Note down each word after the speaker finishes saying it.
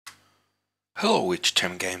Hello, it's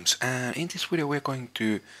Gem Games, and in this video we're going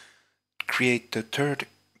to create the third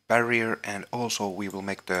barrier, and also we will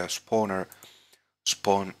make the spawner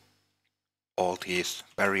spawn all these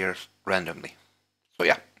barriers randomly. So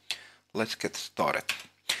yeah, let's get started.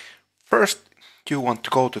 First, you want to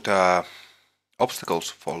go to the obstacles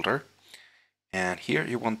folder, and here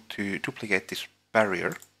you want to duplicate this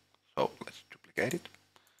barrier. So let's duplicate it.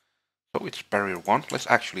 So it's barrier 1. Let's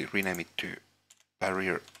actually rename it to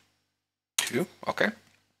barrier 2. Okay,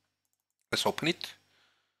 let's open it.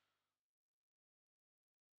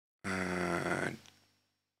 And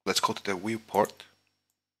let's go to the viewport.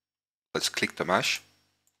 Let's click the mesh.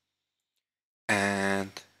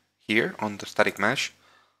 And here on the static mesh,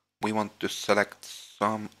 we want to select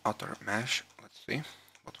some other mesh. Let's see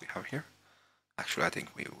what we have here. Actually, I think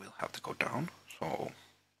we will have to go down. So,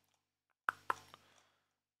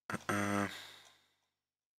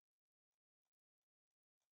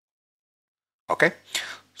 okay.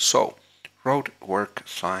 So, road work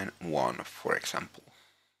sign 1, for example.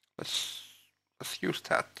 Let's use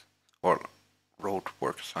that. Or road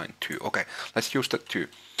work sign 2. Okay, let's use that too.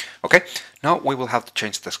 Okay, now we will have to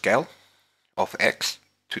change the scale of x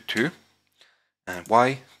to 2 and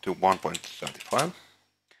y to 1.75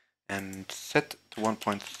 and set to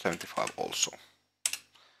 1.75 also.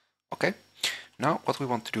 Okay, now what we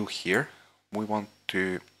want to do here, we want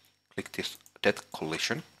to click this dead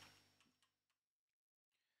collision.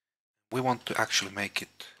 We want to actually make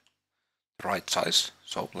it the right size,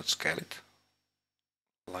 so let's scale it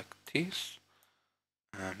like this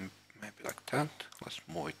and maybe like that. Let's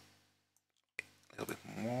move it a little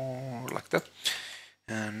bit more like that.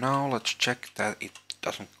 And now let's check that it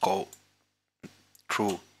doesn't go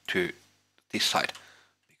through to this side,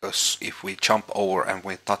 because if we jump over and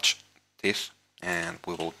we touch this and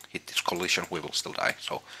we will hit this collision, we will still die.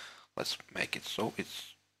 So let's make it so it's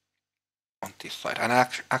on this side, and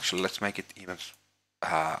actually let's make it even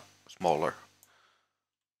smaller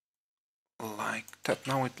like that.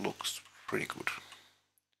 Now it looks pretty good.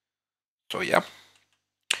 So yeah,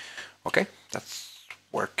 okay, that's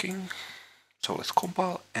working. So let's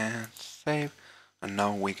compile and save, and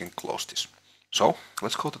now we can close this. So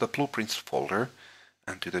let's go to the blueprints folder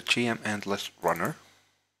and to the GM Endless Runner.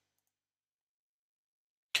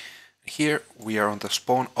 Here we are on the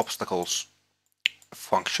spawn obstacles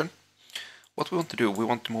function. What we want to do, we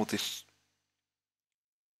want to move this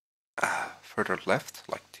further left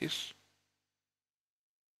like this.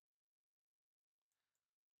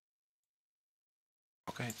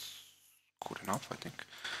 Okay, it's good enough, I think.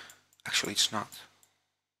 Actually, it's not.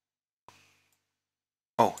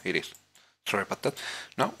 Oh, it is. Sorry about that.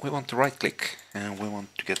 Now we want to right click and we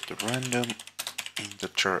want to get the random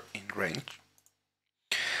integer in range.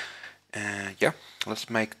 And yeah, let's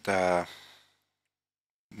make the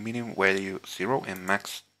minimum value 0 and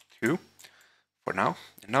max 2 for now.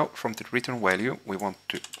 And now from the return value, we want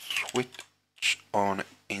to switch on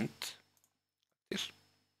int this.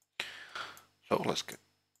 So let's get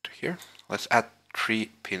to here. Let's add 3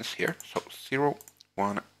 pins here. So 0,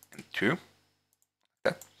 1, and 2.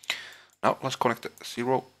 Okay. Now let's connect the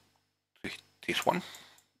 0 to this one.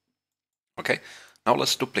 Okay. Now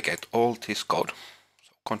let's duplicate all this code.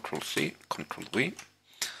 So Control C, Control V.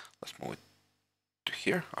 Let's move it to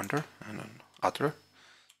here, under, and another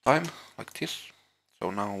time, like this.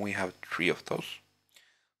 So now we have 3 of those.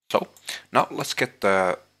 So now let's get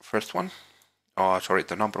the first one, sorry,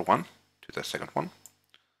 the number 1 to the second one.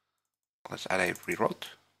 Let's add a reroute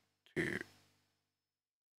to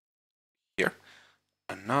here.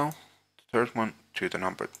 And now the third one to the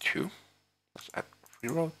number 2. Let's add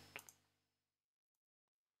reroute.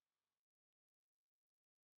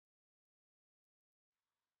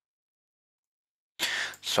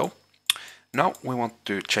 So now we want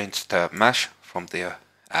to change the mesh from the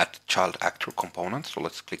add child actor component. So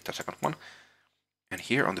let's click the second one. And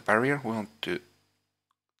here on the barrier, we want to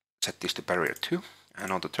set this to barrier 2.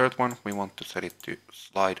 And on the third one, we want to set it to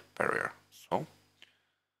slide barrier. So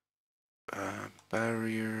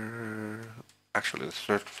barrier, actually let's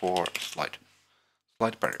search for slide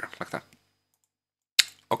barrier, like that.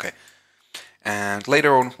 Okay, and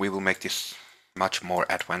later on we will make this much more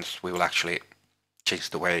advanced. We will actually change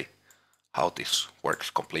the way how this works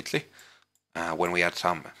completely when we add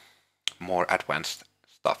some more advanced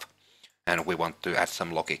stuff, and we want to add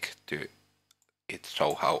some logic to it,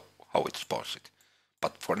 so how it spawns it.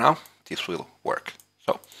 But for now, this will work.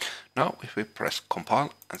 So now if we press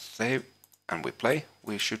compile and save and we play,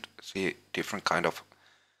 we should see different kind of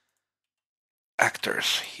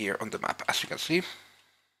actors here on the map, as you can see.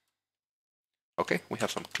 Okay, we have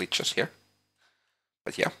some glitches here,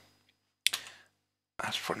 but yeah.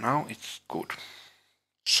 as for now, it's good.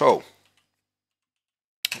 So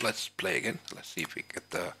let's play again. Let's see if we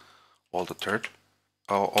get all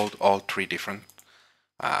three different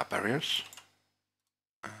barriers.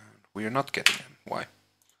 And we are not getting them. Why?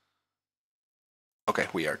 Okay,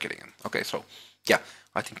 we are getting them. Okay, so yeah,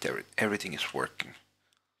 I think everything is working.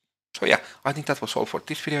 So yeah, I think that was all for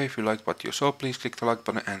this video. If you liked what you saw, please click the like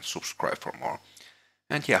button and subscribe for more.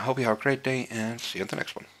 And yeah, hope you have a great day and see you on the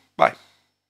next one. Bye.